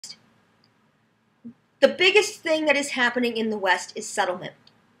The biggest thing that is happening in the West is settlement.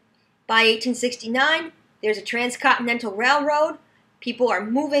 By 1869, there's a transcontinental railroad. People are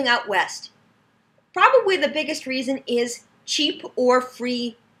moving out west. Probably the biggest reason is cheap or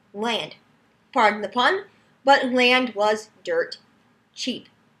free land. Pardon the pun, but land was dirt cheap.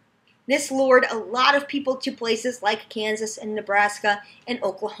 This lured a lot of people to places like Kansas and Nebraska and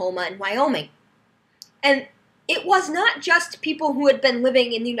Oklahoma and Wyoming. And it was not just people who had been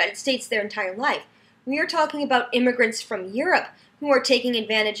living in the United States their entire life. We are talking about immigrants from Europe who are taking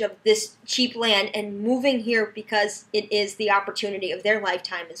advantage of this cheap land and moving here because it is the opportunity of their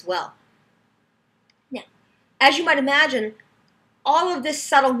lifetime as well. Now, as you might imagine, all of this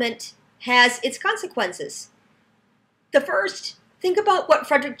settlement has its consequences. The first, think about what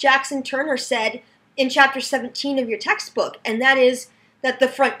Frederick Jackson Turner said in chapter 17 of your textbook, and that is that the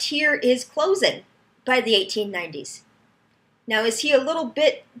frontier is closing by the 1890s. Now, is he a little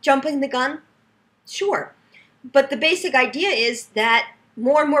bit jumping the gun? Sure. But the basic idea is that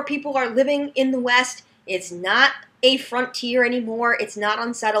more and more people are living in the West. It's not a frontier anymore. It's not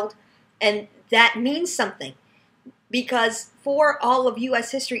unsettled. And that means something. Because for all of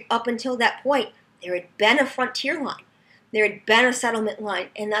U.S. history up until that point, there had been a frontier line. There had been a settlement line,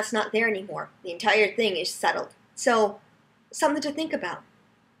 and that's not there anymore. The entire thing is settled. So, something to think about.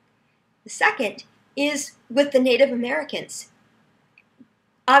 The second is with the Native Americans.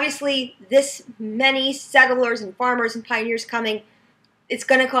 Obviously, this many settlers and farmers and pioneers coming, it's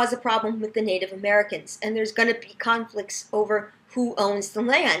going to cause a problem with the Native Americans. And there's going to be conflicts over who owns the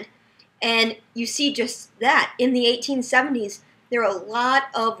land. And you see just that. In the 1870s, there are a lot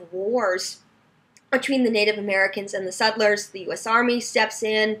of wars between the Native Americans and the settlers. The U.S. Army steps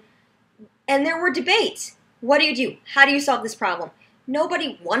in, and there were debates. What do you do? How do you solve this problem?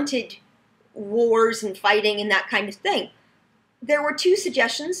 Nobody wanted wars and fighting and that kind of thing. There were two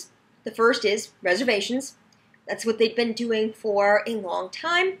suggestions. The first is reservations. That's what they'd been doing for a long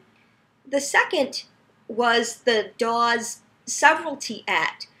time. The second was the Dawes Severalty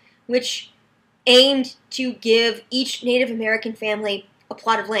Act, which aimed to give each Native American family a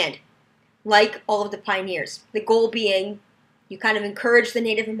plot of land, like all of the pioneers. The goal being you kind of encourage the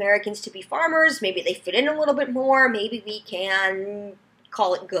Native Americans to be farmers. Maybe they fit in a little bit more. Maybe we can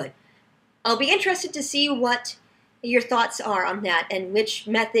call it good. I'll be interested to see what your thoughts are on that and which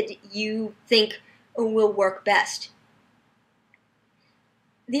method you think will work best.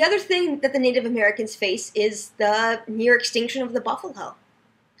 The other thing that the Native Americans face is the near extinction of the buffalo.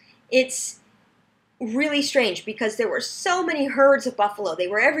 It's really strange because there were so many herds of buffalo. They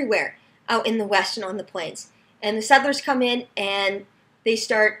were everywhere out in the West and on the plains. And the settlers come in and they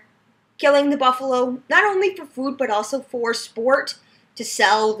start killing the buffalo, not only for food but also for sport, to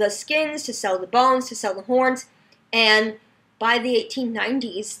sell the skins, to sell the bones, to sell the horns. And by the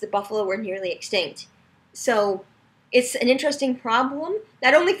 1890s, the buffalo were nearly extinct. So it's an interesting problem,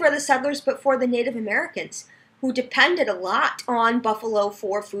 not only for the settlers, but for the Native Americans, who depended a lot on buffalo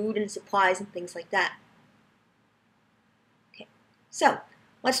for food and supplies and things like that. Okay, so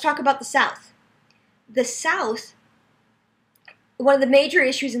let's talk about the South. The South, one of the major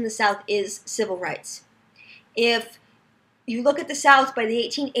issues in the South is civil rights. If you look at the South by the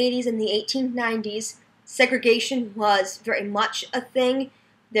 1880s and the 1890s, segregation was very much a thing.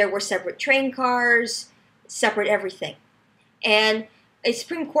 There were separate train cars, separate everything. And a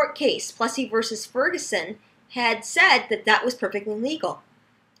Supreme Court case, Plessy versus Ferguson, had said that that was perfectly legal.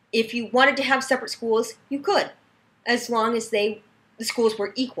 If you wanted to have separate schools, you could, as long as the schools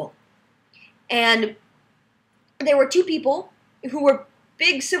were equal. And there were two people who were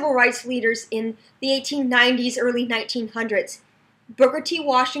big civil rights leaders in the 1890s, early 1900s, Booker T.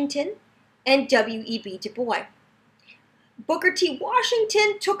 Washington and W.E.B. Du Bois. Booker T.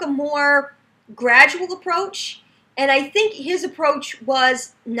 Washington took a more gradual approach, and I think his approach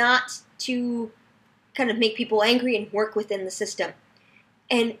was not to kind of make people angry and work within the system.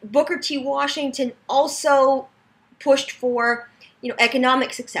 And Booker T. Washington also pushed for,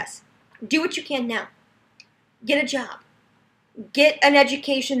 economic success. Do what you can now. Get a job. Get an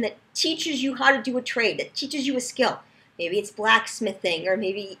education that teaches you how to do a trade, that teaches you a skill. Maybe it's blacksmithing, or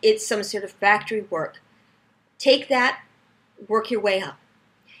maybe it's some sort of factory work. Take that, work your way up.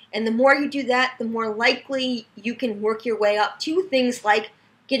 And the more you do that, the more likely you can work your way up to things like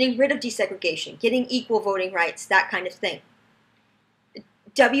getting rid of desegregation, getting equal voting rights, that kind of thing.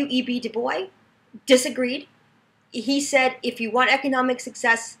 W.E.B. Du Bois disagreed. He said if you want economic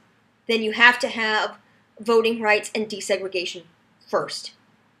success, then you have to have voting rights and desegregation first.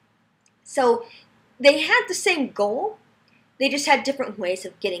 So they had the same goal, they just had different ways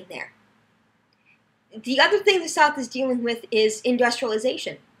of getting there. The other thing the South is dealing with is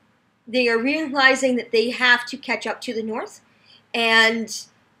industrialization. They are realizing that they have to catch up to the North, and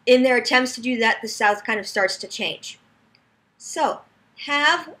in their attempts to do that, the South kind of starts to change. So,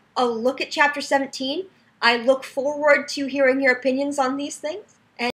 have a look at Chapter 17. I look forward to hearing your opinions on these things.